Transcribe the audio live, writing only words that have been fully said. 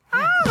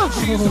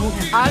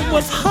Oh, I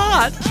was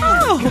hot.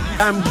 Oh,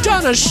 I'm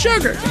Donna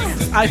Sugar.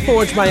 I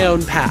forged my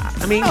own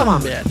path. I mean, come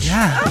on, bitch.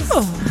 Yes.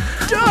 Oh,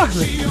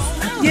 darling.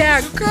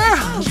 Yeah,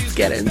 girl. Let's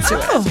get into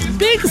it.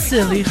 Big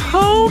silly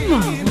homo.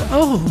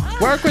 Oh,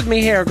 Work with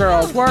me here,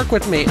 girls. Work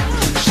with me.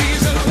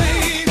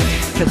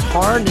 If it's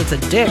hard and it's a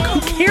dick, who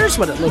cares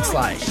what it looks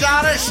like?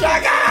 Donna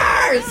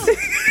Sugars!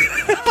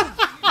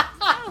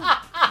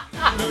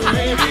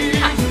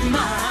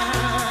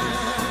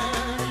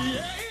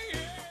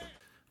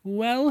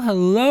 well,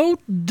 hello,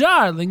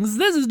 darlings.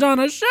 This is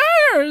Donna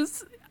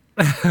Sugars.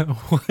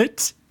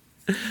 What?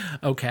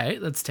 Okay,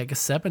 let's take a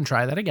sip and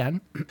try that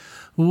again.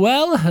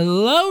 Well,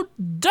 hello,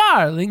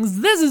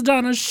 darlings. This is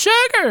Donna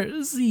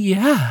Sugars.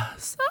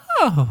 Yes.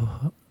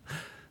 Oh,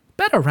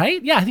 better,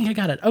 right? Yeah, I think I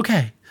got it.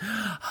 Okay.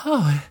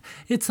 Oh,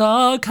 it's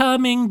all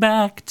coming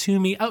back to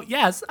me. Oh,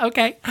 yes.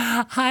 Okay.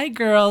 Hi,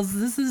 girls.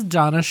 This is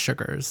Donna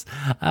Sugars.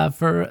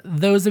 For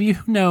those of you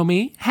who know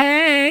me,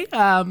 hey,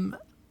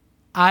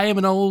 I am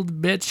an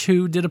old bitch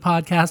who did a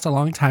podcast a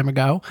long time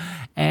ago,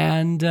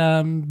 and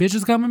bitch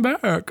is coming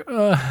back,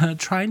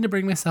 trying to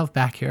bring myself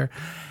back here.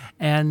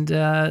 And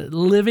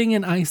living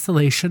in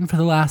isolation for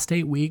the last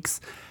 8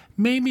 weeks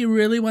made me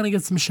really want to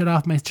get some shit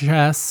off my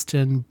chest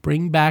and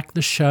bring back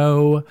the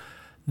show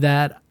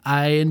that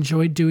I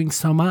enjoyed doing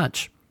so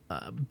much.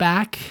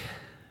 Back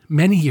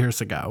many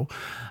years ago,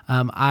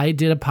 I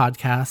did a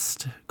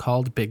podcast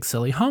called Big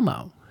Silly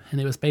Homo,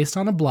 and it was based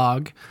on a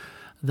blog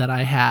that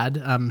I had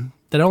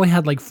that only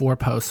had like 4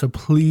 posts, so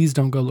please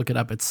don't go look it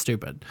up. It's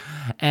stupid.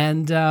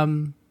 And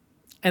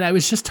I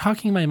was just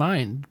talking my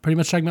mind, pretty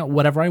much talking about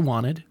whatever I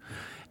wanted,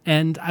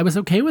 and I was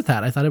okay with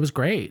that. I thought it was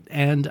great,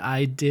 and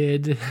I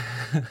did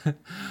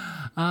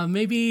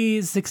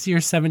maybe 60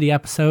 or 70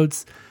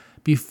 episodes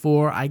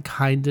before I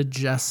kind of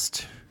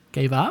just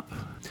gave up.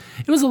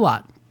 It was a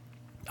lot.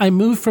 I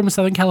moved from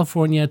Southern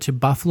California to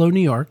Buffalo,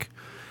 New York,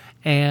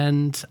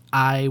 and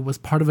I was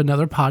part of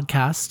another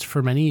podcast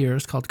for many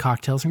years called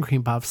Cocktails and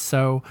Cream Puffs.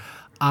 So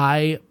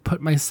I put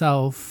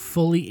myself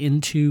fully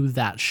into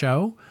that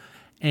show,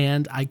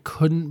 and I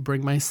couldn't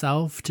bring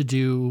myself to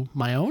do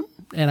my own,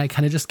 and I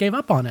kind of just gave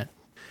up on it.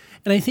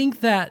 And I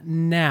think that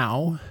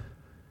now,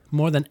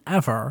 more than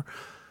ever,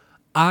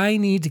 I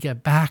need to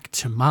get back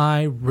to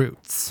my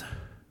roots,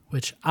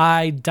 which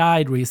I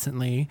dyed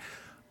recently,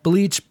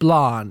 bleach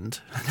blonde.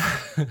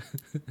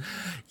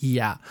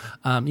 Yeah.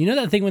 You know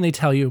that thing when they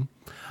tell you,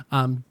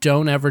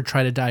 don't ever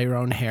try to dye your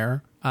own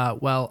hair?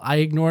 Well, I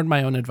ignored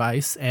my own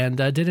advice and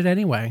did it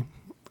anyway.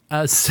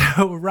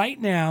 So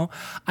right now,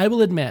 I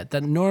will admit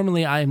that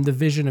normally I am the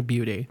vision of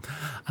beauty.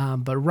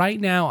 But right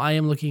now I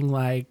am looking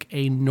like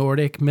a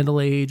Nordic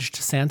middle-aged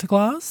Santa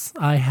Claus.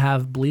 I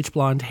have bleach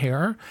blonde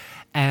hair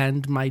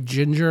and my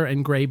ginger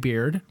and gray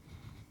beard.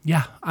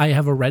 Yeah, I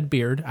have a red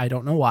beard. I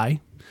don't know why.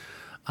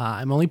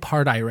 I'm only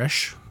part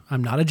Irish.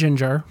 I'm not a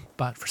ginger,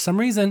 but for some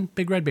reason,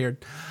 big red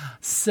beard.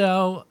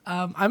 So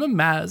I'm a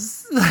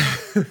mess.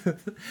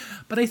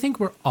 But I think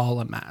we're all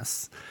a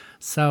mess.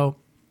 So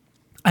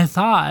I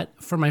thought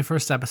for my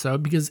first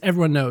episode, because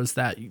everyone knows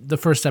that the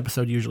first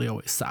episode usually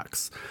always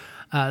sucks.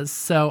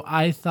 So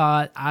I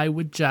thought I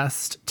would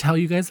just tell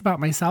you guys about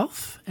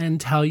myself and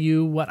tell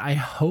you what I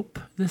hope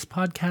this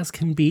podcast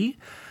can be.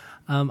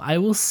 I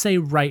will say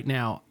right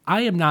now,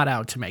 I am not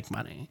out to make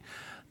money.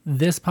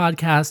 This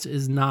podcast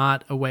is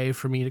not a way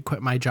for me to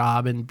quit my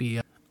job and be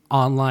an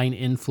online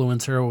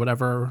influencer or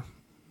whatever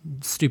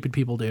stupid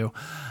people do.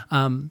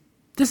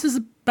 This is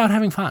about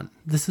having fun.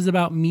 This is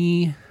about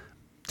me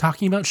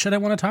talking about shit I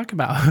want to talk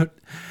about.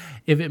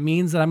 If it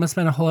means that I'm going to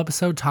spend a whole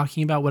episode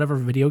talking about whatever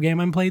video game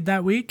I played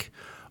that week,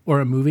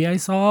 or a movie I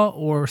saw,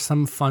 or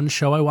some fun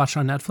show I watched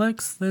on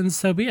Netflix, then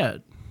so be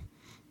it.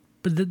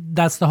 But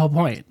that's the whole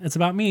point. It's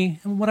about me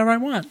and whatever I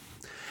want.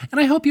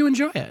 And I hope you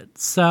enjoy it.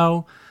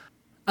 So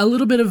a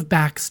little bit of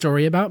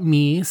backstory about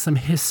me, some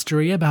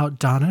history about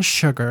Donna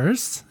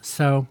Sugars.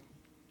 So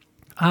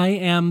I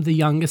am the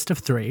youngest of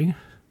 3.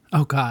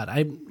 Oh God,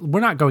 we're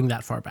not going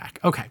that far back.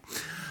 Okay.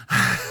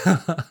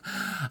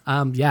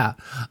 I'm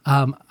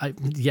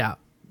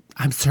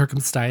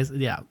circumcised.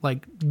 Yeah,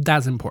 like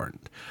that's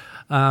important.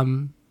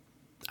 I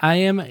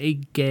am a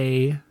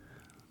gay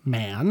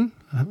man.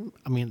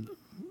 I mean,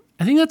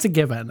 I think that's a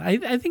given. I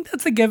think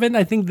that's a given.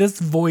 I think this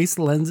voice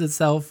lends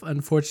itself,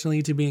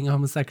 unfortunately, to being a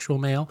homosexual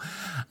male.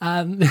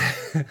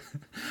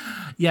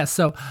 Yeah,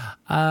 so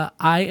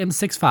I am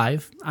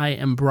 6'5". I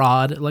am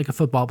broad like a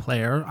football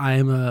player. I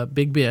am a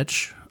big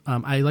bitch.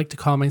 I like to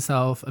call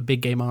myself a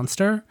big gay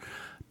monster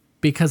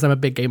because I'm a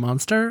big gay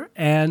monster.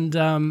 And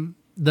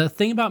the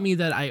thing about me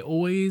that I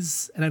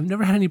always, and I've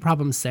never had any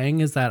problem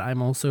saying, is that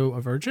I'm also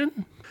a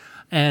virgin.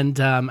 And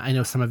I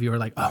know some of you are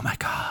like, oh my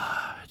God.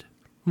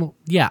 Well,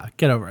 yeah,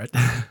 get over it.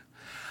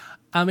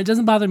 It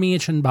doesn't bother me.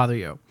 It shouldn't bother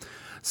you.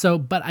 So,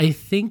 but I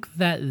think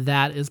that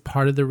that is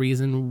part of the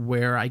reason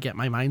where I get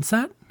my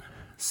mindset.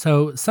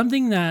 So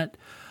something that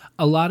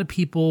a lot of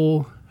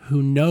people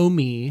who know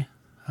me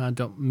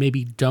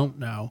don't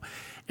know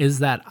is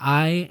that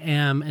I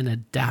am an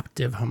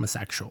adaptive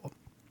homosexual.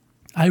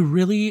 I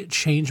really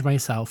change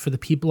myself for the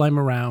people I'm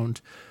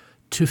around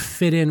to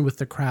fit in with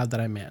the crowd that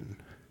I'm in.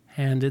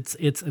 And it's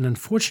an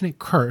unfortunate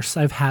curse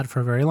I've had for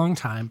a very long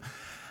time.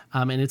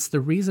 And it's the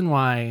reason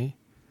why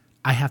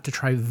I have to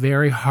try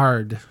very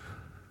hard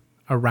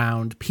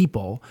around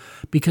people,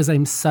 because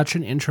I'm such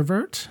an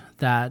introvert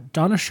that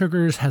Donna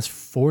Sugars has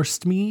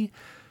forced me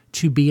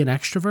to be an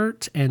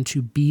extrovert and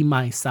to be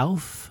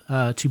myself,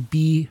 to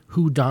be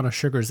who Donna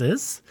Sugars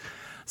is.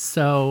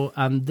 So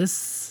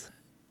this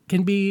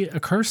can be a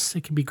curse.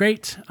 It can be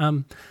great.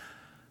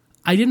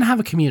 I didn't have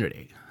a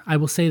community. I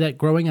will say that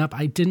growing up,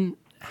 I didn't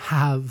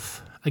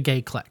have a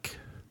gay clique.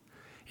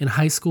 In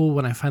high school,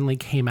 when I finally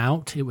came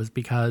out, it was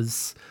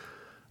because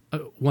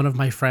one of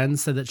my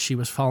friends said that she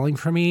was falling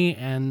for me,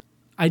 and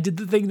I did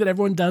the thing that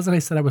everyone does, and I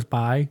said I was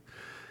bi.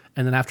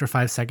 And then after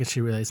 5 seconds,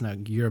 she realized, no,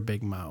 you're a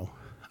big mo.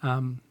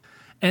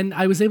 And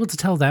I was able to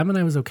tell them, and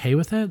I was okay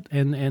with it.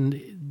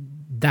 And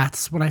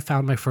that's when I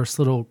found my first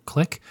little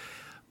clique.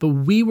 But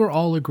we were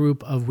all a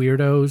group of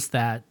weirdos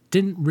that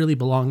didn't really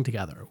belong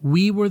together.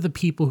 We were the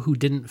people who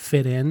didn't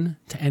fit in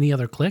to any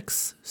other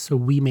cliques, so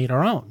we made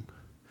our own.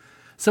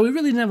 So we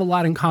really didn't have a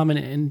lot in common.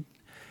 And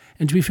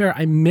to be fair,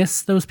 I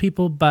miss those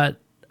people,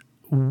 but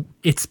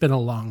it's been a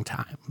long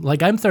time.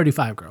 Like, I'm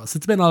 35, girls.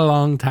 It's been a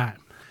long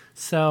time.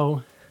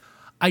 So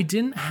I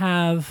didn't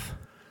have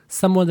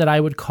someone that I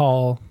would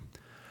call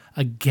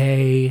a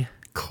gay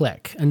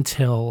clique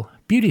until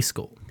beauty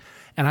school.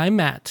 And I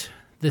met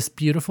this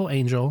beautiful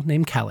angel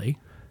named Kelly,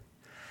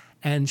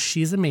 and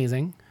she's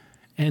amazing.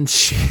 And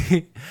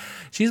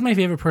she's my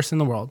favorite person in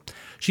the world.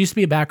 She used to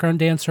be a background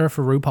dancer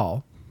for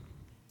RuPaul.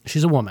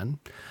 She's a woman.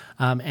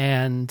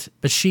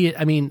 But she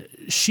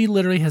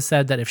literally has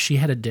said that if she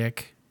had a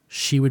dick,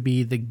 she would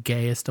be the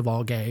gayest of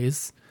all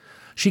gays.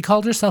 She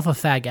called herself a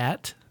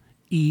faggot,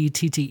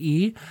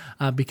 E-T-T-E,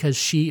 because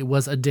she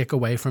was a dick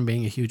away from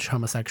being a huge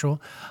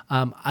homosexual.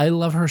 I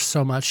love her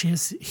so much. She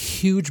has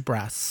huge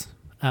breasts.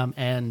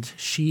 And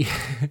she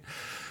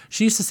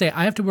used to say,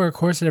 I have to wear a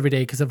corset every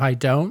day because if I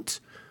don't,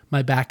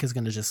 my back is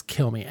going to just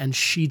kill me. And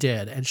she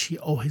did. And she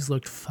always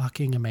looked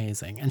fucking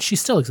amazing. And she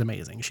still looks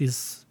amazing.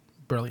 She's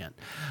brilliant.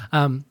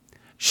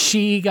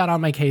 She got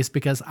on my case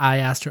because I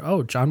asked her,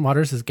 oh, John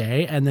Waters is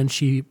gay. And then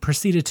she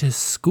proceeded to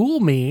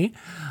school me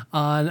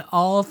on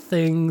all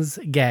things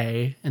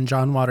gay and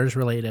John Waters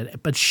related.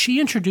 But she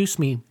introduced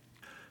me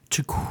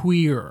to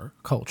queer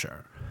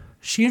culture.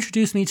 She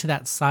introduced me to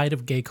that side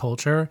of gay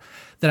culture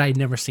that I'd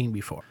never seen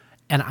before.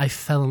 And I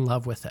fell in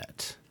love with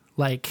it.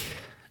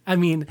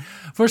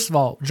 First of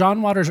all,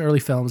 John Waters' early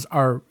films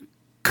are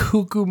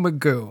cuckoo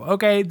magoo,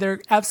 okay?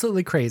 They're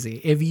absolutely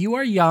crazy. If you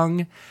are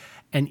young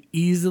and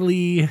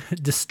easily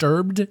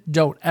disturbed,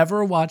 don't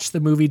ever watch the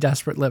movie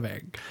Desperate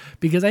Living,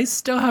 because I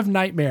still have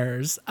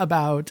nightmares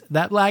about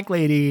that black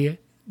lady,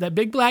 that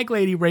big black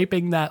lady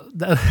raping that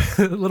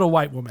little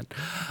white woman.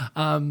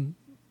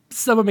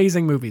 Some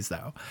amazing movies,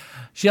 though.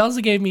 She also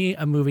gave me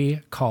a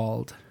movie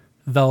called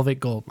Velvet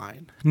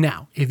Goldmine.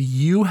 Now, if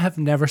you have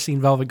never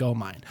seen Velvet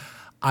Goldmine,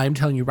 I'm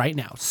telling you right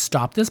now,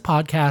 stop this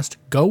podcast,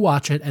 go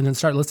watch it, and then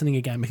start listening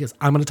again, because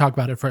I'm going to talk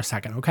about it for a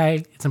second,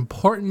 okay? It's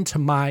important to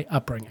my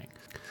upbringing.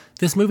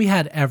 This movie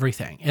had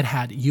everything. It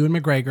had Ewan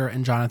McGregor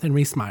and Jonathan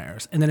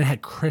Rhys-Meyers, and then it had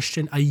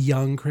a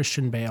young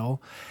Christian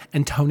Bale,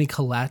 and Toni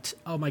Collette.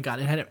 Oh my God,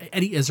 it had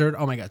Eddie Izzard.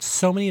 Oh my God,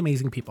 so many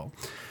amazing people.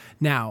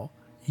 Now,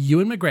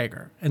 Ewan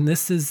McGregor, and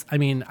this is,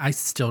 I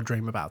still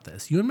dream about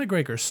this. Ewan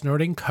McGregor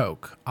snorting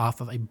coke off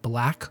of a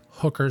black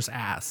hooker's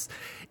ass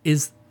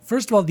is,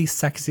 first of all, the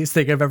sexiest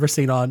thing I've ever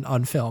seen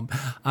on film,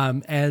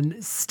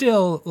 and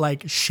still,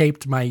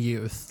 shaped my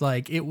youth.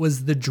 It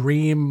was the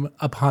dream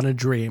upon a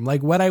dream.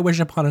 When I wish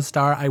upon a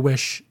star, I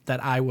wish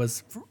that I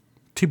was,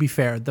 to be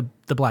fair, the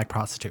black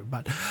prostitute.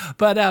 But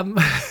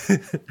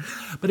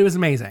it was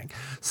amazing.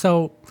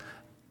 So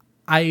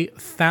I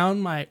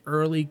found my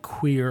early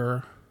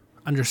queer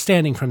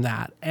understanding from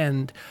that,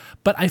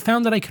 but I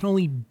found that I could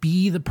only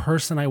be the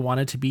person I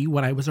wanted to be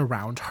when I was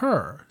around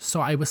her. So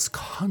I was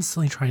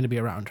constantly trying to be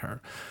around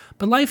her.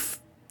 But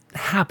life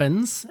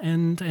happens,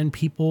 and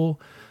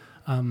people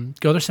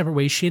go their separate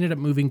ways. She ended up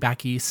moving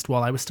back east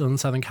while I was still in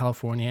Southern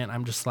California, and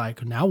I'm just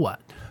like, now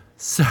what?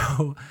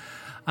 So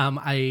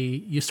I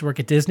used to work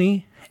at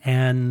Disney,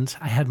 and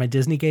I had my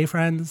Disney gay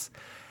friends,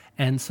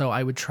 and so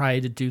I would try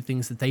to do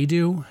things that they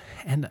do.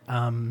 And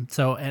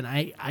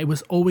I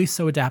was always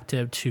so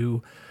adaptive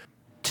to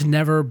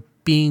never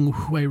being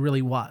who I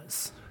really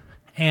was.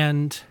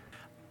 And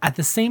at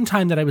the same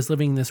time that I was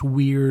living this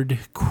weird,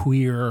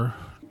 queer,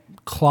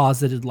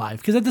 closeted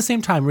life, because at the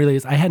same time, really,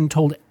 I hadn't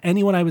told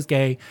anyone I was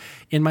gay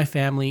in my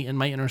family, in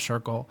my inner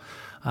circle.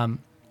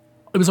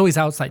 It was always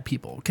outside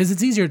people, because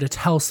it's easier to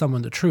tell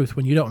someone the truth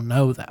when you don't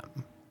know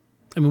them.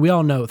 We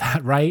all know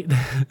that, right?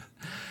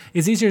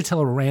 It's easier to tell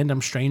a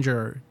random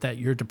stranger that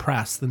you're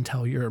depressed than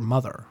tell your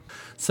mother.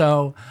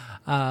 So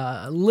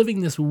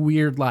living this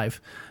weird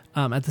life.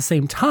 At the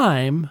same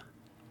time,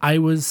 I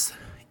was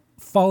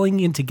falling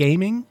into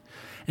gaming,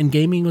 and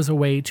gaming was a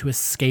way to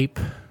escape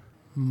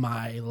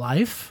my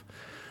life.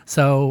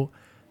 So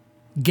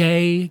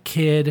gay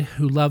kid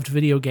who loved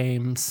video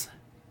games,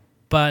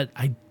 but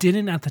I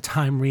didn't at the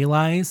time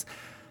realize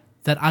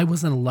that I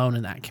wasn't alone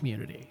in that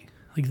community.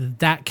 Like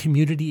that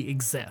community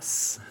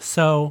exists.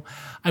 So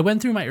I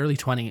went through my early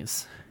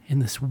 20s in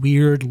this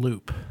weird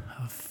loop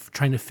of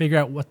trying to figure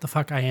out what the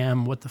fuck I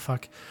am, what the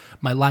fuck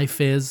my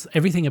life is,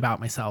 everything about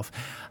myself.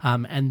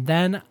 And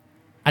then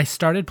I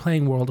started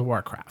playing World of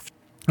Warcraft.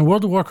 And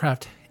World of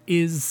Warcraft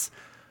is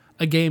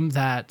a game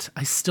that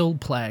I still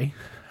play.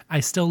 I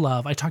still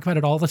love. I talk about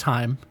it all the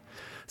time.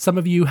 Some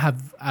of you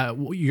have,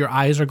 your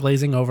eyes are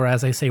glazing over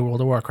as I say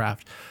World of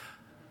Warcraft.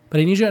 But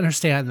I need you to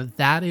understand that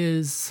that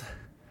is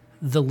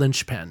the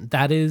linchpin.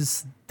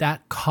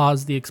 That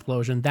caused the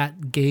explosion.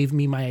 That gave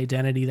me my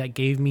identity. That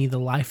gave me the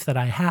life that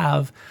I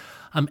have.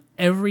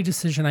 Every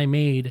decision I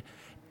made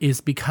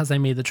is because I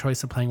made the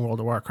choice of playing World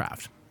of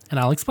Warcraft. And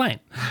I'll explain.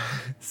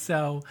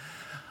 So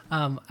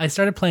I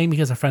started playing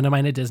because a friend of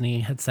mine at Disney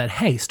had said,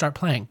 hey, start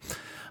playing.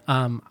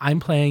 I'm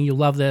playing. You'll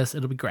love this.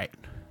 It'll be great.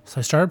 So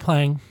I started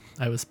playing.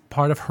 I was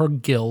part of her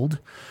guild,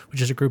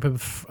 which is a group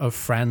of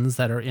friends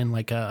that are in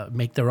like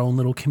make their own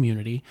little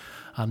community,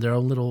 their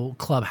own little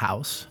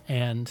clubhouse.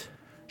 And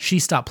she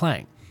stopped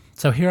playing.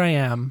 So here I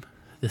am,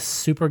 this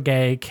super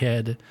gay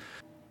kid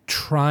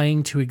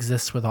trying to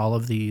exist with all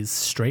of these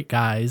straight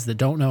guys that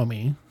don't know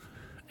me.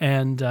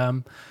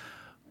 And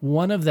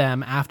one of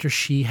them, after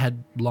she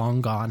had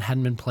long gone,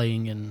 hadn't been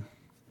playing in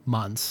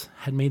months,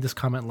 had made this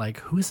comment like,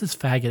 who is this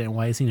faggot and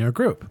why is he in our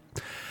group?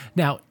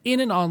 Now, in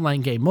an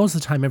online game, most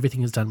of the time,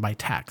 everything is done by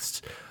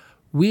text.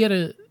 We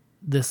had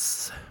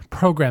this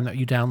program that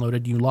you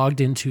downloaded, you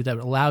logged into that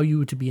would allow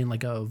you to be in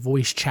like a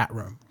voice chat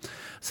room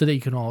so that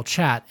you can all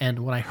chat. And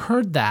when I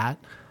heard that,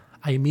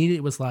 I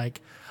immediately was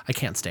like, I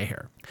can't stay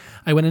here.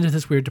 I went into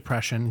this weird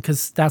depression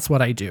because that's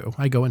what I do.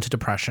 I go into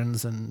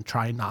depressions and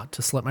try not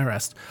to slit my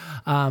wrist.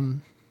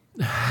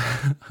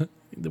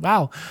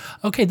 Wow.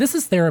 Okay, this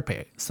is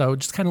therapy. So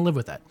just kind of live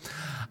with it.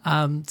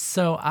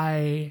 So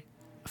I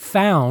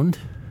found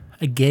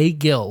a gay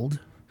guild,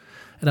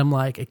 and I'm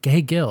like, a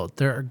gay guild?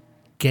 There are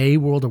gay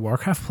World of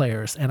Warcraft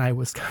players, and I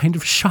was kind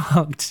of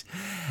shocked.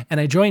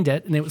 And I joined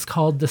it, and it was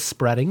called The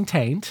Spreading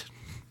Taint.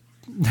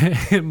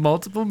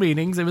 Multiple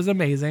meetings. It was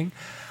amazing.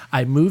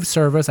 I moved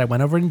service. I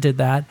went over and did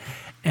that,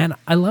 and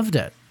I loved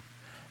it.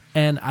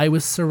 And I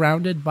was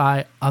surrounded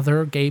by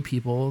other gay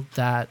people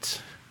that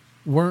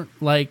weren't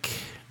like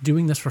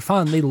doing this for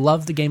fun. They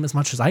loved the game as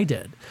much as I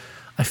did.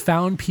 I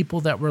found people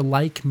that were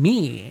like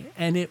me,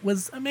 and it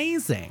was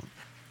amazing.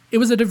 It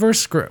was a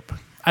diverse group,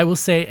 I will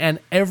say, and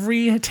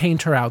every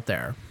tainter out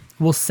there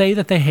will say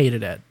that they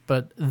hated it,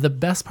 but the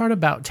best part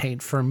about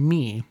Taint for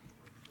me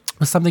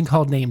was something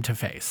called Name to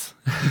Face.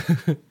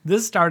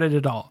 This started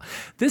it all.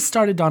 This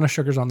started Donna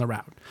Sugars on the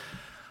Route.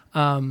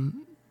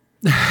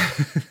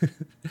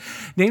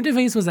 Name to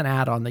Face was an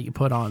add-on that you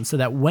put on so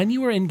that when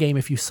you were in game,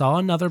 if you saw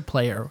another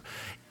player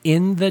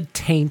in the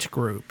Taint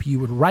group, you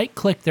would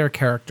right-click their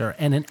character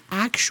and an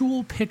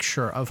actual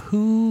picture of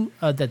who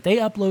that they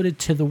uploaded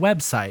to the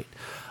website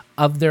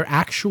of their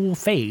actual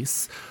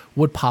face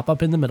would pop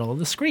up in the middle of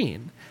the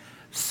screen.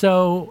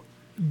 So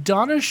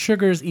Donna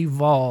Sugars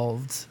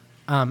evolved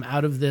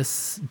out of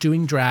this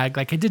doing drag.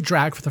 Like I did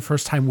drag for the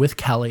first time with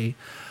Kelly.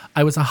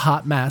 I was a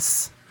hot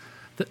mess.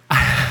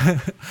 I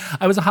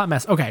was a hot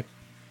mess. Okay.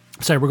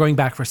 Sorry, we're going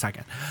back for a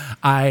second.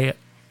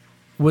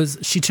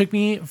 She took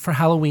me for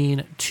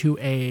Halloween to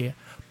a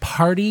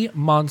Party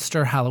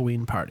Monster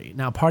Halloween party.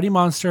 Now, Party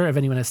Monster, if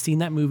anyone has seen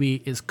that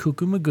movie, is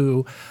Cuckoo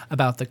Magoo,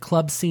 about the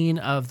club scene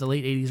of the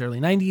late 80s, early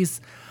 90s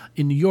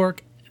in New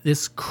York.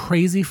 This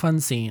crazy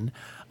fun scene.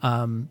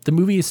 The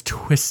movie is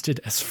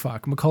twisted as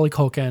fuck. Macaulay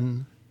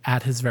Culkin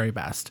at his very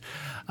best.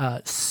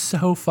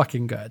 So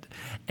fucking good.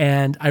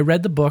 And I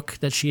read the book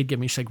that she had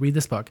given me. She's like, read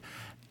this book.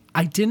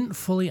 I didn't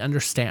fully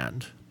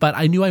understand, but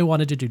I knew I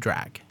wanted to do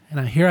drag.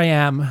 And here I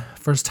am,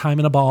 first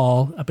time in a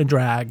ball, up in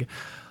drag,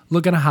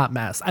 looking a hot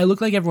mess. I look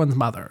like everyone's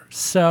mother.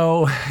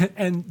 So,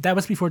 and that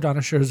was before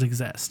Donna Sugars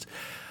exist.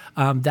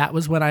 That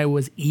was when I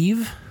was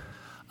Eve.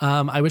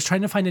 I was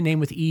trying to find a name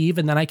with Eve,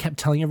 and then I kept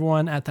telling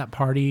everyone at that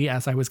party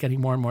as I was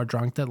getting more and more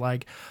drunk that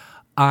like,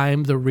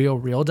 I'm the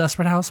real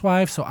Desperate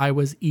Housewife. So I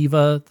was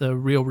Eva, the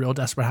real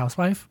Desperate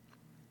Housewife.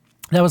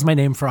 That was my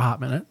name for a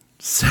hot minute.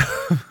 So,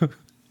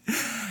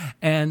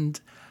 and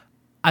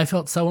I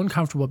felt so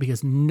uncomfortable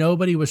because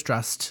nobody was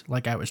dressed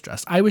like I was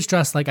dressed. I was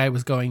dressed like I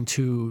was going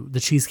to the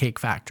Cheesecake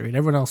Factory, and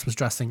everyone else was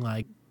dressing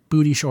like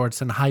booty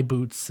shorts and high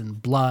boots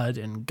and blood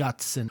and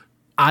guts and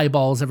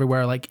eyeballs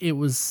everywhere. Like it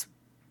was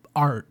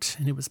art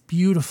and it was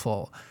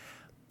beautiful.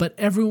 But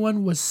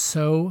everyone was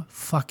so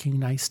fucking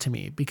nice to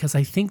me because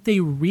I think they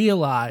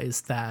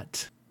realized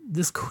that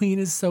this queen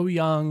is so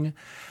young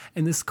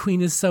and this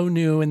queen is so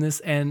new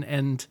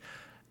and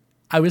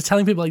I was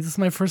telling people like, this is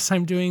my first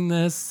time doing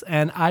this.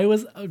 And I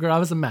was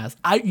a mess.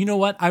 You know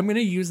what? I'm going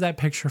to use that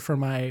picture for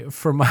my,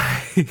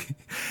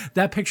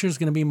 that picture is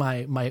going to be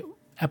my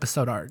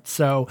episode art.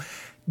 So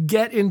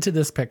get into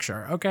this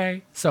picture.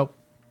 Okay. So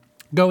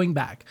going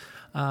back.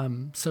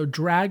 So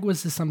drag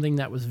was just something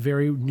that was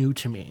very new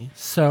to me.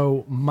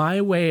 So my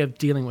way of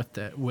dealing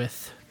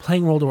with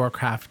playing World of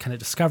Warcraft, kind of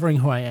discovering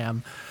who I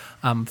am,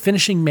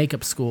 finishing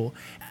makeup school,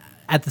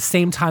 at the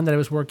same time that I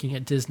was working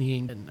at Disney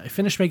and I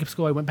finished makeup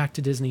school, I went back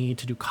to Disney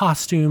to do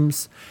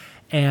costumes.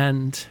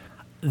 And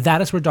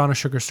that is where Donna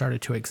Sugar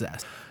started to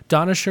exist.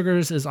 Donna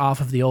Sugars is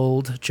off of the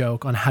old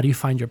joke on how do you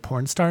find your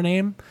porn star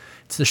name.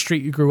 It's the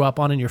street you grew up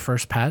on in your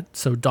first pet,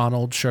 so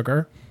Donald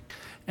Sugar.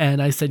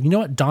 And I said, you know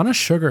what, Donna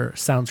Sugar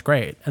sounds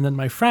great. And then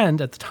my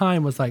friend at the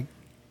time was like,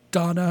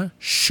 Donna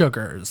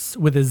Sugars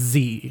with a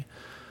Z,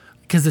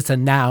 because it's a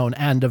noun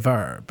and a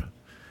verb.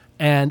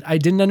 And I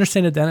didn't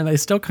understand it then, and I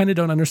still kind of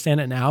don't understand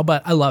it now,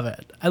 but I love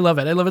it. I love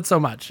it. I love it so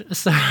much.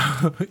 So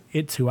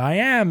it's who I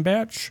am,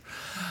 bitch.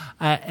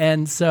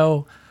 And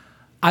so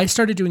I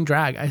started doing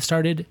drag. I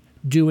started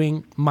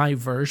doing my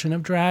version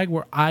of drag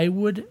where I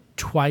would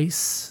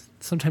twice,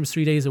 sometimes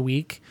 3 days a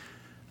week,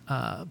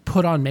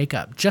 put on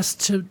makeup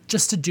just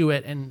to do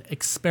it and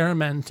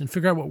experiment and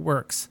figure out what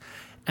works.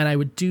 And I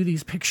would do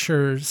these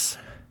pictures.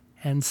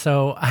 And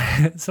so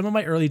some of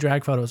my early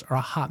drag photos are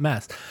a hot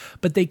mess,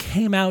 but they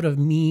came out of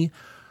me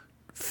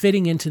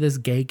fitting into this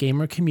gay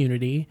gamer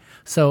community.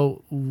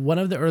 So one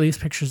of the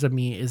earliest pictures of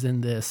me is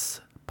in this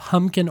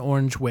pumpkin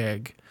orange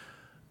wig,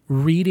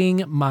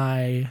 reading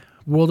my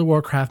World of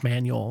Warcraft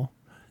manual,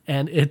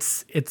 and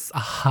it's a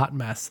hot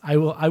mess. I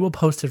will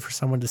post it for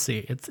someone to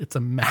see. It's a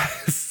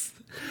mess,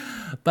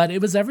 but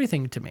it was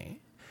everything to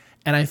me.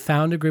 And I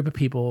found a group of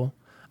people.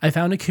 I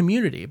found a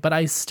community, but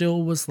I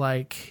still was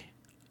like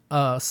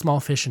a small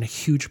fish in a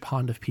huge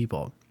pond of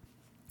people.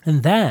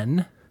 And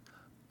then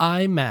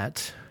I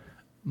met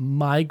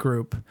my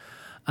group.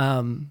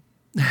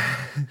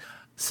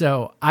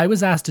 So I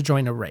was asked to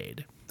join a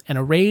raid. And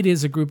a raid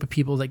is a group of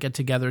people that get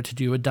together to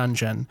do a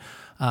dungeon.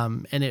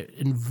 And it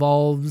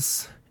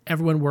involves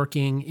everyone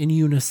working in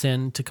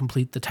unison to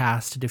complete the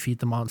task to defeat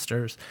the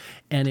monsters.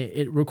 And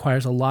it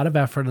requires a lot of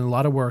effort and a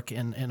lot of work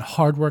and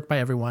hard work by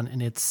everyone.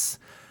 And it's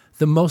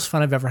the most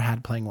fun I've ever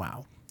had playing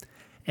WoW.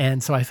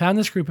 And so I found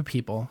this group of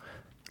people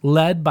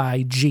led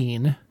by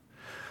Gene,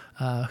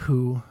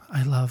 who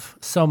I love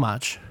so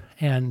much.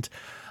 And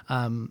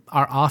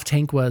our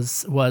off-tank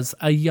was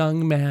a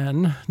young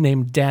man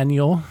named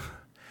Daniel.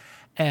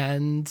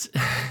 And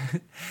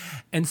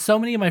so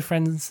many of my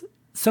friends,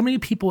 so many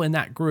people in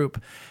that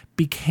group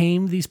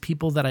became these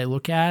people that I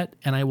look at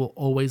and I will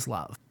always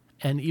love.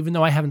 And even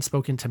though I haven't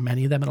spoken to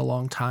many of them in a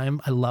long time,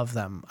 I love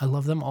them. I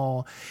love them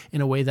all in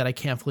a way that I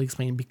can't fully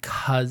explain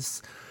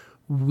because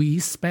we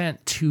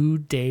spent 2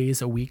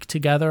 days a week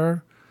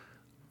together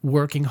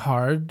working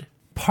hard.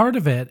 Part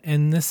of it,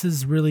 and this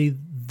is really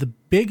the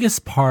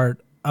biggest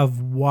part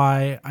of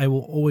why I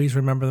will always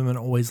remember them and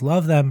always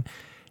love them,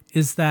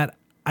 is that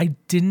I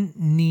didn't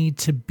need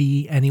to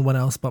be anyone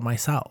else but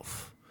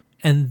myself.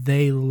 And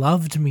they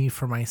loved me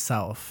for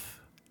myself.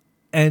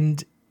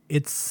 And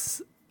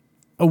it's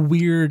a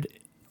weird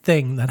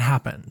thing that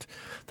happened,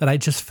 that I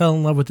just fell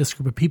in love with this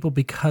group of people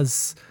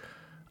because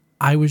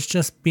I was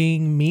just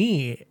being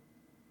me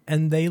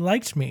and they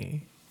liked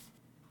me.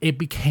 It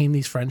became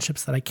these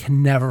friendships that I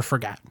can never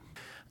forget.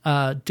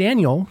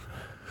 Daniel,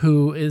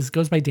 who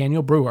goes by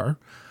Daniel Brewer,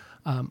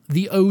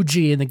 the OG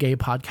in the gay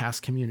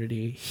podcast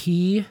community,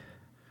 he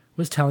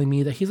was telling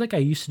me that he's like, I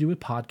used to do a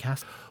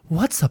podcast.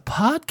 What's a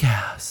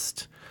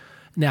podcast?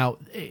 Now,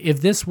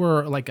 if this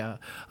were like a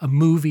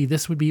movie,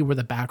 this would be where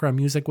the background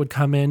music would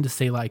come in to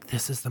say like,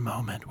 this is the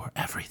moment where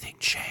everything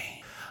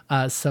changed.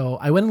 So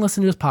I went and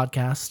listened to his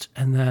podcast,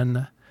 and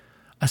then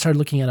I started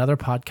looking at other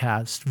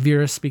podcasts.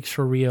 Vera Speaks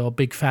for Real,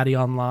 Big Fatty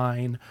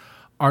Online,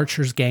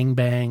 Archer's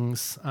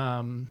Gangbangs.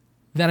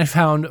 Then I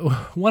found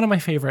one of my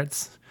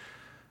favorites,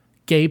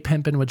 Gay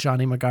Pimpin' with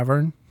Johnny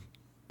McGovern.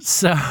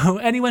 So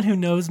anyone who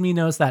knows me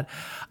knows that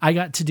I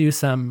got to do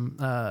some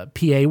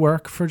PA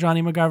work for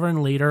Johnny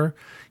McGovern later,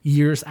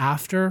 years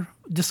after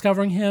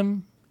discovering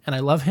him, and I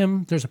love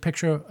him. There's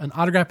an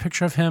autographed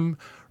picture of him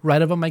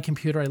right up on my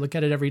computer. I look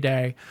at it every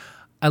day.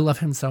 I love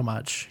him so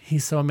much.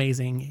 He's so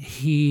amazing.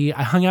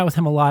 I hung out with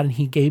him a lot, and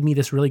he gave me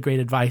this really great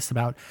advice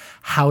about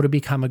how to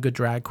become a good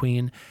drag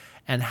queen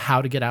and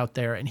how to get out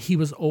there. And he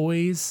was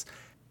always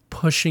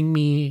pushing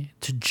me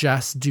to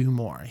just do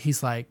more.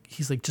 He's like,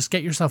 just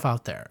get yourself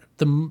out there.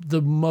 The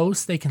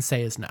most they can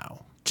say is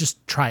no.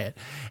 Just try it.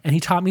 And he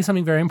taught me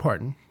something very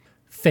important.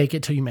 Fake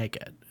it till you make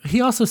it. He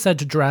also said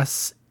to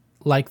dress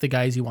like the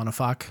guys you want to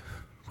fuck,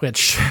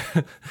 which,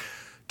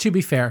 to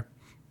be fair,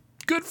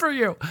 good for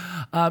you.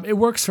 It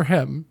works for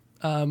him,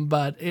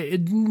 but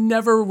it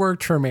never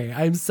worked for me.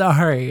 I'm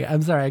sorry.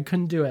 I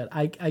couldn't do it.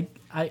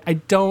 I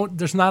don't,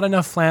 there's not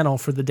enough flannel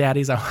for the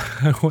daddies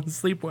I want to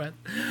sleep with.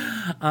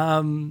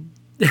 No,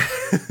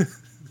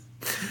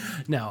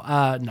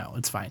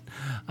 it's fine.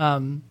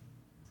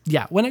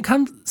 Yeah, when it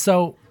comes,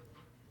 so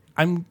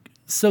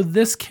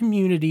this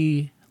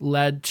community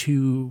led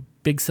to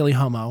Big Silly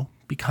Homo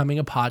becoming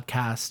a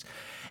podcast,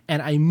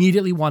 and I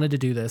immediately wanted to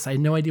do this. I had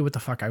no idea what the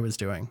fuck I was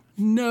doing.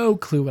 No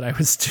clue what I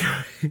was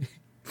doing.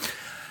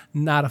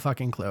 Not a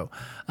fucking clue.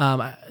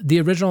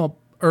 The original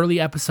early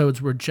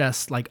episodes were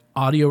just like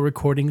audio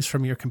recordings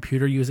from your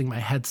computer using my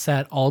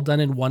headset, all done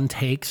in one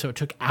take. So it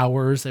took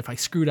hours. If I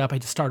screwed up, I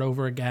had to start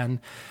over again.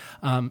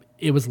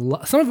 It was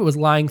some of it was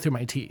lying through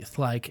my teeth,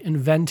 like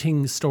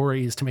inventing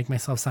stories to make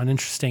myself sound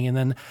interesting. And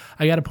then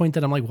I got a point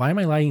that I'm like, why am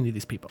I lying to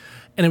these people?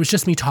 And it was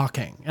just me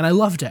talking, and I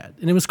loved it,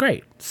 and it was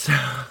great. So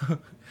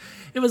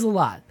it was a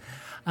lot.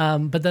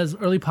 But those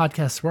early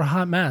podcasts were a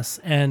hot mess,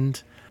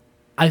 and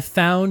I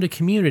found a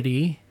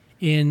community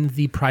in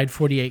the Pride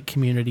 48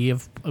 community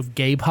of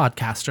gay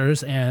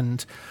podcasters,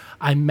 and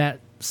I met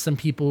some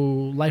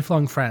people,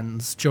 lifelong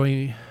friends,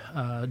 Joey,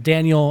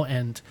 Daniel,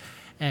 and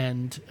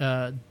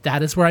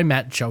that is where I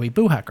met Joey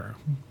Buhecker.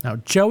 Now,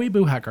 Joey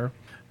Buhecker,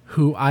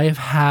 who I have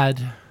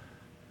had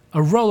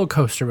a roller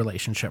coaster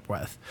relationship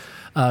with,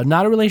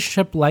 not a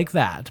relationship like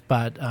that,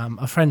 but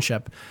a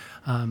friendship.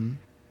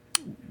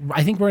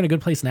 I think we're in a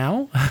good place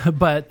now,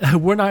 but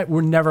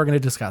we're never going to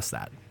discuss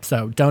that.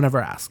 So don't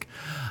ever ask.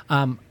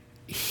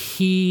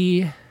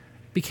 He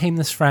became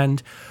this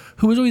friend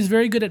who was always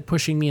very good at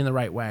pushing me in the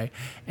right way.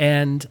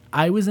 And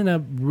I was in a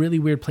really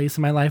weird place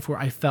in my life where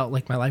I felt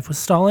like my life was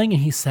stalling.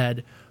 And he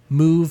said,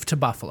 move to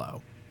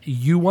Buffalo.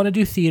 You want to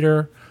do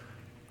theater.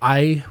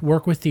 I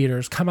work with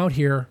theaters. Come out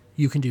here.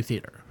 You can do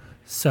theater.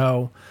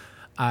 So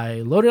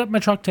I loaded up my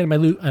truck and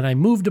I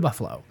moved to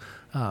Buffalo.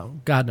 Oh,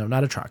 God, no,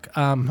 not a truck.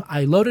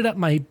 I loaded up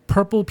my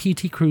purple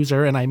PT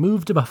Cruiser and I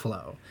moved to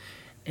Buffalo.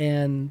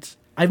 And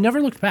I've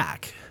never looked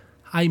back.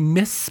 I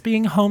miss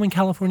being home in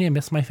California. I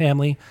miss my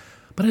family,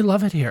 but I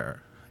love it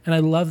here. And I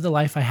love the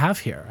life I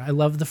have here. I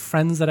love the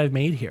friends that I've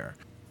made here.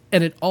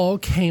 And it all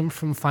came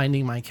from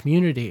finding my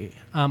community.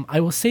 I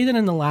will say that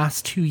in the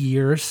last 2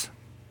 years,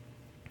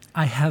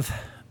 I have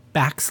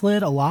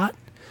backslid a lot.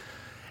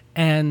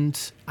 And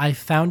I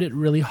found it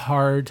really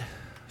hard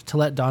to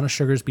let Donna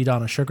Sugars be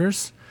Donna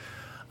Sugars.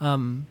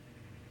 Donna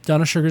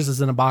Sugars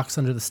is in a box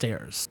under the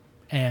stairs.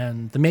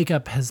 And the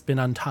makeup has been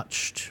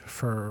untouched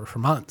for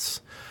months.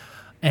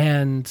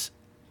 And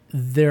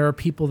there are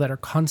people that are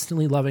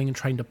constantly loving and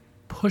trying to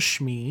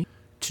push me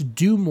to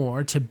do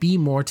more, to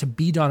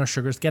be Donna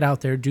Sugars, get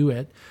out there, do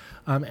it.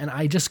 And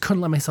I just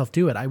couldn't let myself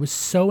do it. I was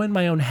so in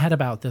my own head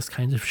about this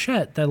kind of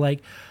shit that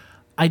like,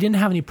 I didn't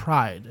have any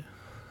pride.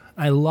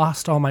 I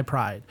lost all my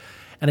pride.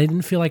 And I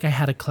didn't feel like I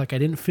had a clique. I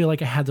didn't feel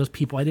like I had those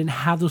people. I didn't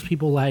have those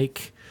people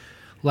like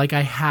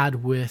I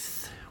had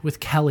with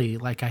Kelly,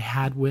 like I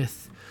had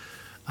with,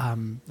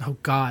 oh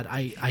God,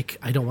 I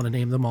don't want to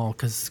name them all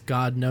because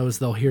God knows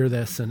they'll hear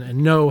this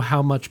and know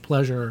how much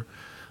pleasure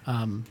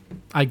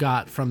I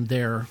got from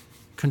their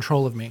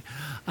control of me.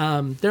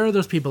 There are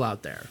those people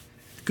out there,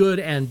 good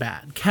and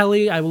bad.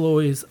 Kelly, I will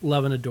always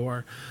love and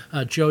adore.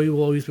 Joey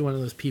will always be one of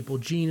those people.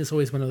 Gene is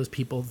always one of those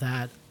people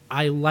that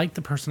I like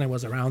the person I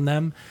was around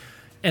them.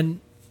 And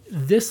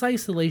this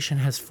isolation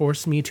has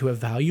forced me to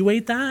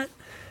evaluate that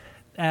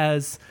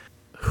as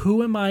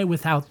who am I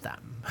without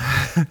them?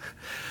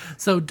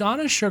 So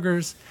Donna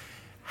Sugars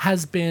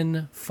has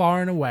been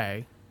far and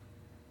away,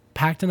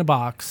 packed in a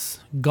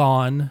box,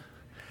 gone,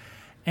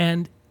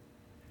 and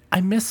I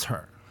miss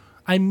her.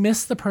 I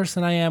miss the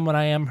person I am when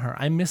I am her.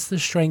 I miss the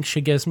strength she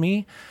gives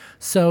me.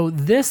 So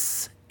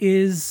this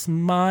is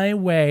my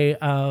way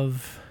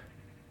of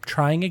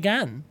trying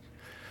again.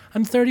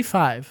 I'm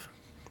 35.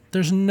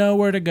 There's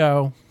nowhere to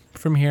go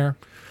from here.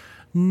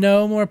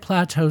 No more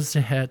plateaus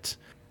to hit.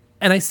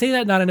 And I say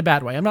that not in a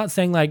bad way. I'm not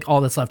saying like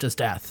all that's left is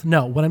death.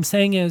 No, what I'm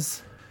saying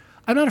is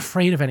I'm not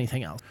afraid of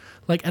anything else.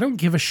 Like I don't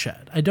give a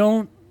shit. I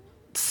don't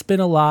spin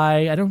a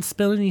lie. I don't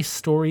spill any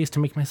stories to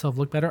make myself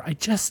look better. I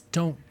just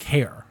don't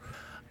care.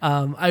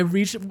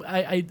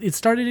 It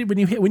started when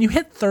you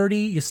hit 30,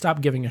 you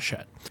stop giving a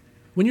shit.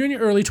 When you're in your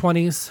early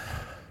 20s,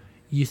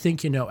 you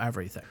think you know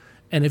everything.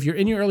 And if you're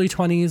in your early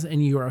 20s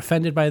and you are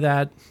offended by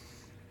that,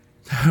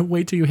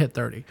 wait till you hit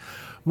 30.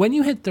 When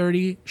you hit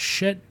 30,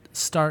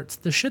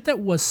 the shit that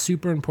was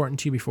super important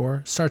to you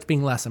before starts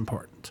being less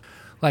important.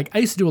 Like I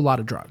used to do a lot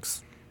of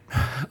drugs.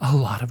 A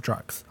lot of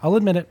drugs. I'll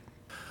admit it.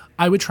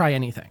 I would try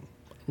anything.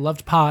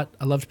 Loved pot.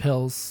 I loved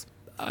pills.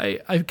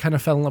 I kind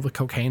of fell in love with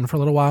cocaine for a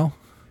little while.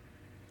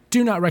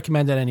 Do not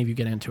recommend that any of you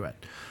get into it.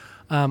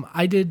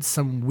 I did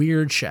some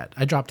weird shit.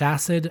 I dropped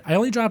acid. I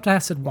only dropped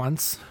acid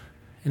once,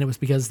 and it was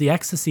because the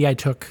ecstasy I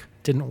took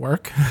didn't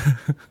work.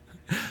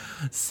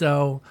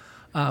 So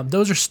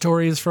those are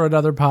stories for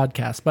another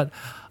podcast. But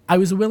I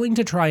was willing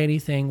to try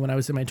anything when I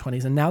was in my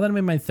 20s. And now that I'm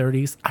in my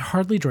 30s, I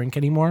hardly drink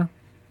anymore.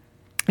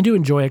 I do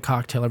enjoy a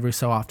cocktail every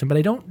so often, but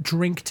I don't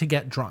drink to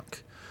get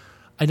drunk.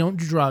 I don't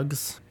do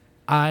drugs.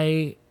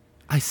 I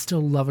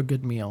still love a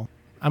good meal.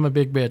 I'm a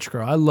big bitch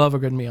girl. I love a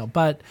good meal,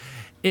 but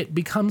it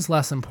becomes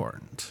less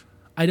important.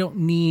 I don't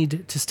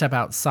need to step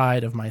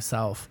outside of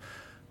myself.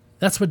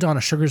 That's what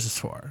Donna Sugars is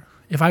for.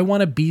 If I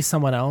want to be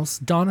someone else,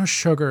 Donna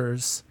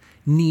Sugars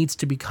needs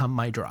to become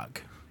my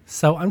drug.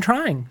 So I'm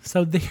trying.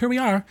 So here we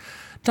are.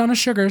 Donna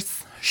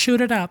Sugars, shoot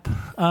it up.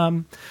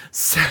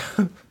 So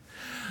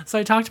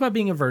I talked about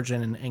being a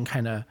virgin and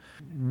kind of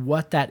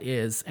what that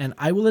is. And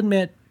I will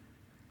admit,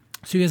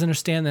 so you guys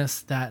understand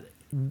this, that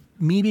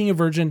me being a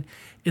virgin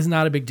is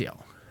not a big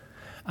deal.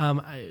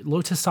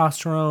 Low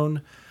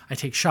testosterone. I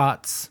take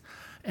shots.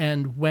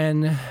 And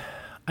when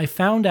I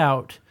found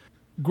out,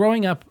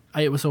 growing up,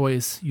 it was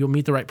always, you'll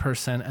meet the right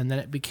person. And then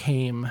it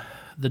became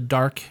the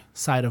dark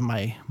side of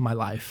my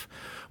life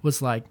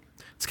was like,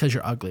 it's because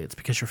you're ugly. It's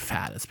because you're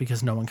fat. It's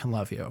because no one can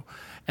love you.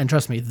 And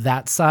trust me,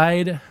 that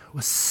side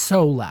was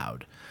so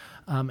loud.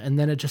 And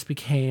then it just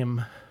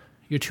became,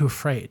 you're too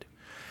afraid.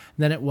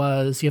 And then it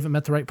was, you haven't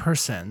met the right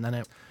person.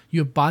 Then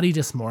you have body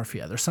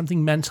dysmorphia. There's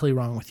something mentally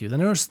wrong with you. Then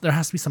there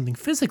has to be something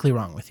physically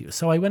wrong with you.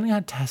 So I went and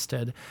got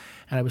tested,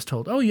 and I was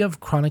told, oh, you have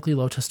chronically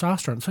low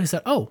testosterone. So I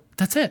said, oh,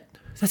 that's it.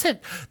 That's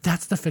it.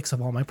 That's the fix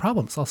of all my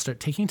problems. I'll start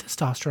taking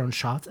testosterone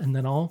shots, and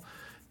then I'll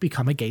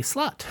become a gay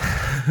slut.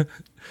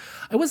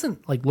 I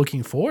wasn't like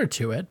looking forward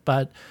to it,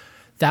 but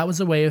that was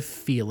a way of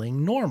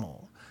feeling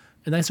normal.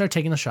 And I started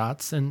taking the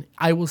shots, and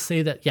I will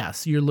say that,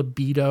 yes, your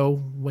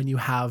libido, when you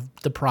have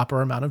the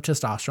proper amount of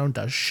testosterone,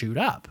 does shoot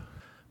up.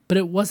 But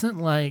it wasn't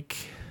like,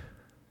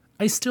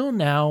 I still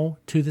now,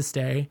 to this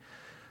day,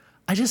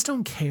 I just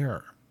don't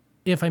care.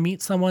 If I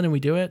meet someone and we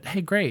do it,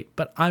 hey, great.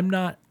 But I'm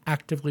not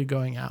actively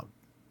going out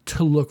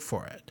to look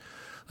for it.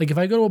 Like if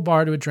I go to a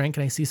bar to a drink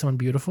and I see someone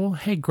beautiful,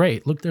 hey,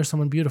 great, look, there's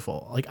someone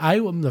beautiful. Like I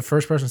am the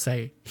first person to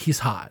say, he's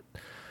hot.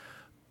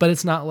 But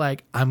it's not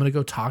like I'm going to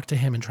go talk to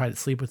him and try to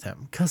sleep with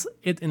him.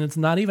 And it's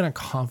not even a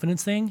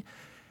confidence thing.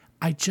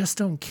 I just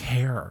don't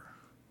care.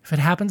 If it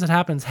happens, it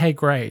happens. Hey,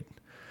 great.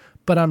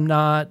 But I'm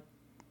not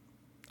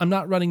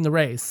running the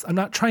race. I'm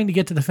not trying to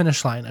get to the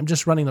finish line. I'm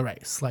just running the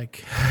race.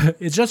 Like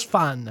it's just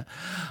fun.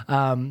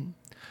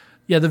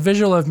 Yeah, the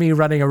visual of me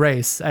running a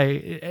race,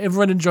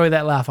 everyone enjoy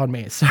that laugh on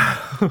me. So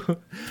I'm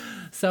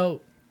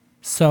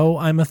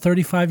a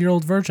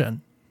 35-year-old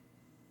virgin.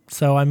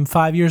 So I'm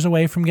 5 years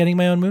away from getting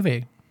my own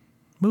movie.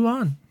 Move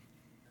on.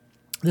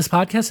 This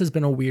podcast has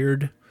been a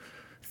weird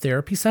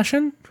therapy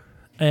session,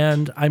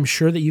 and I'm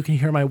sure that you can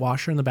hear my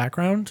washer in the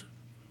background.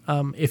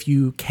 If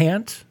you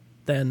can't,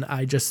 then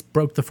I just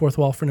broke the fourth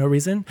wall for no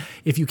reason.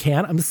 If you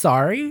can, I'm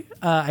sorry.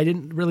 I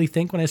didn't really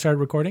think when I started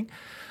recording.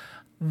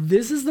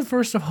 This is the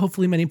first of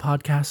hopefully many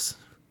podcasts.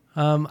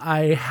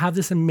 I have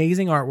this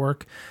amazing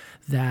artwork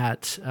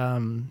that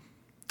a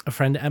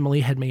friend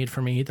Emily had made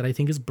for me that I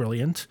think is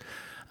brilliant.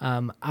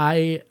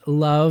 I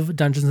love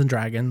Dungeons and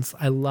Dragons.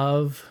 I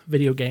love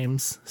video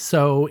games.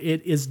 So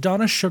it is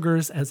Donna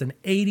Sugars as an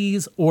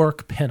 80s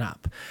orc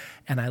pinup.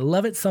 And I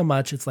love it so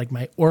much. It's like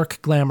my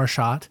orc glamour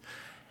shot.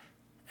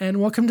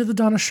 And welcome to the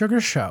Donna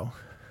Sugars Show.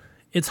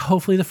 It's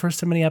hopefully the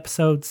first of many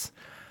episodes.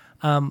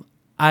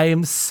 I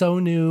am so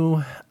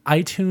new.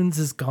 iTunes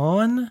is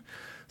gone.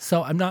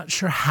 So I'm not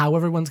sure how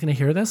everyone's going to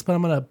hear this, but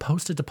I'm going to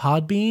post it to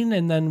Podbean,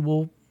 and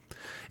then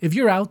if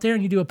you're out there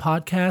and you do a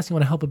podcast, you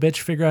want to help a bitch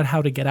figure out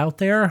how to get out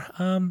there,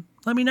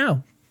 let me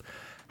know.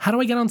 How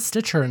do I get on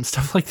Stitcher and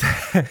stuff like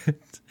that?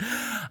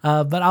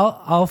 But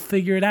I'll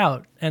figure it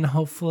out, and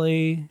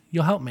hopefully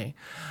you'll help me.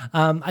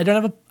 I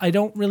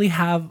don't really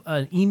have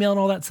an email and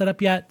all that set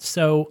up yet,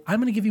 so I'm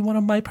going to give you one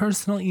of my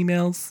personal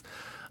emails.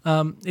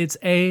 It's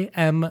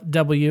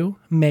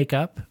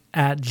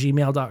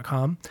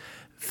amwmakeup@gmail.com.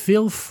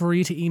 Feel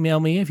free to email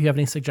me if you have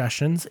any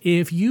suggestions.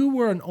 If you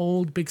were an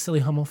old Big Silly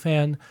Hummel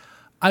fan,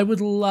 I would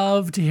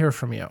love to hear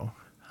from you.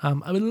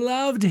 I'm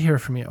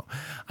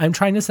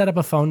trying to set up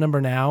a phone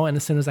number now, and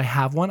as soon as I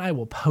have one, I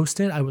will post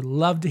it. I would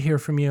love to hear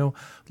from you.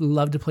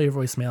 Love to play your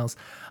voicemails.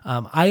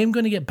 I am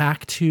going to get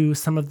back to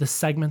some of the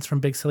segments from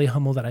Big Silly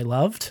Hummel that I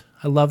loved.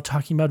 I love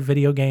talking about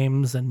video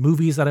games and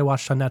movies that I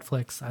watched on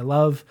Netflix. I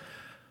love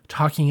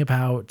talking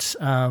about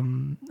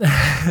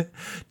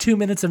 2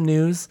 minutes of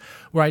news,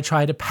 where I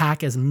try to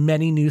pack as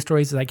many news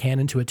stories as I can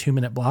into a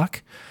 2-minute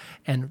block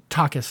and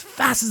talk as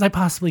fast as I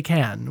possibly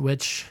can,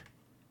 which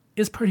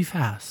is pretty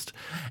fast.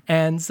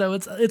 And so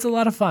it's a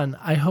lot of fun.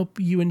 I hope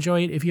you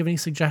enjoy it. If you have any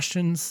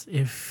suggestions,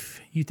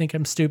 if you think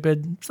I'm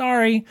stupid,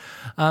 sorry.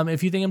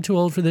 If you think I'm too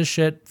old for this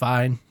shit,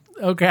 fine.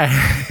 Okay.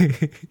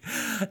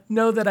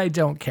 Know that I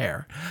don't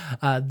care.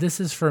 This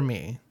is for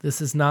me.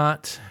 This is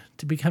not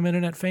to become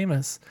internet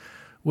famous,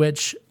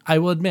 which I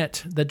will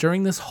admit that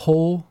during this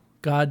whole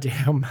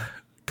goddamn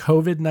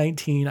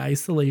COVID-19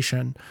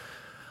 isolation,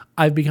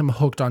 I've become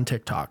hooked on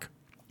TikTok.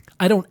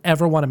 I don't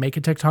ever want to make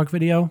a TikTok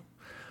video,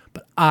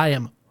 but I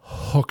am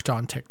hooked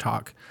on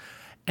TikTok.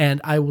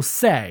 And I will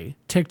say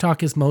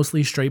TikTok is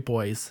mostly straight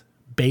boys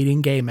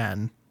baiting gay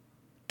men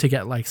to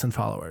get likes and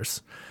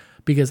followers.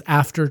 Because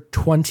after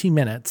 20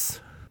 minutes,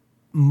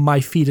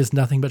 my feed is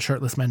nothing but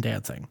shirtless men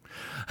dancing.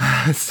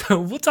 So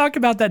we'll talk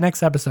about that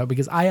next episode,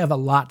 because I have a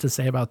lot to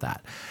say about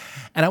that.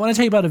 And I want to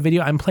tell you about a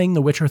video. I'm playing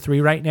The Witcher 3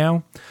 right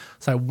now,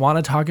 so I want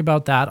to talk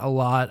about that a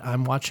lot.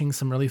 I'm watching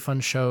some really fun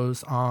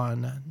shows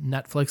on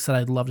Netflix that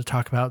I'd love to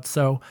talk about.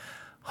 So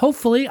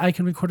hopefully I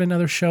can record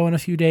another show in a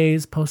few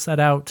days, post that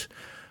out.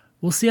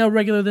 We'll see how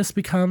regular this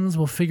becomes.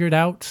 We'll figure it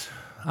out.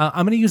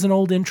 I'm going to use an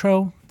old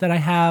intro that I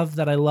have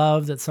that I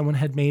love, that someone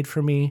had made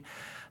for me,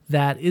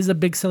 that is a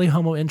Big Silly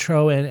Homo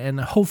intro, and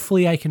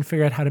hopefully I can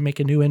figure out how to make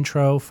a new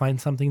intro, find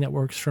something that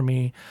works for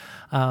me.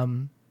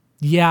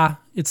 Yeah,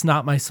 it's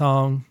not my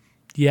song.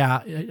 Yeah,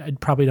 I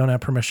probably don't have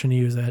permission to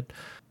use it.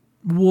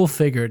 we'll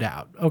figure it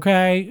out.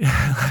 Okay.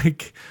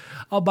 Like,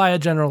 I'll buy a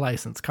general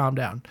license. Calm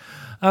down.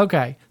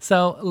 Okay.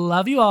 So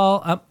love you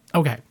all.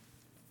 Okay.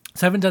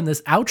 So I haven't done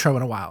this outro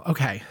in a while.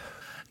 Okay.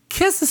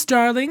 Kisses,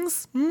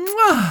 darlings.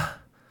 Mwah.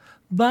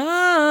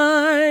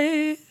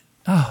 Bye.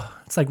 Oh,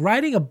 it's like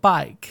riding a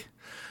bike.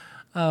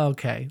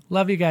 Okay.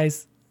 Love you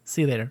guys.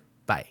 See you later.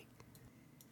 Bye.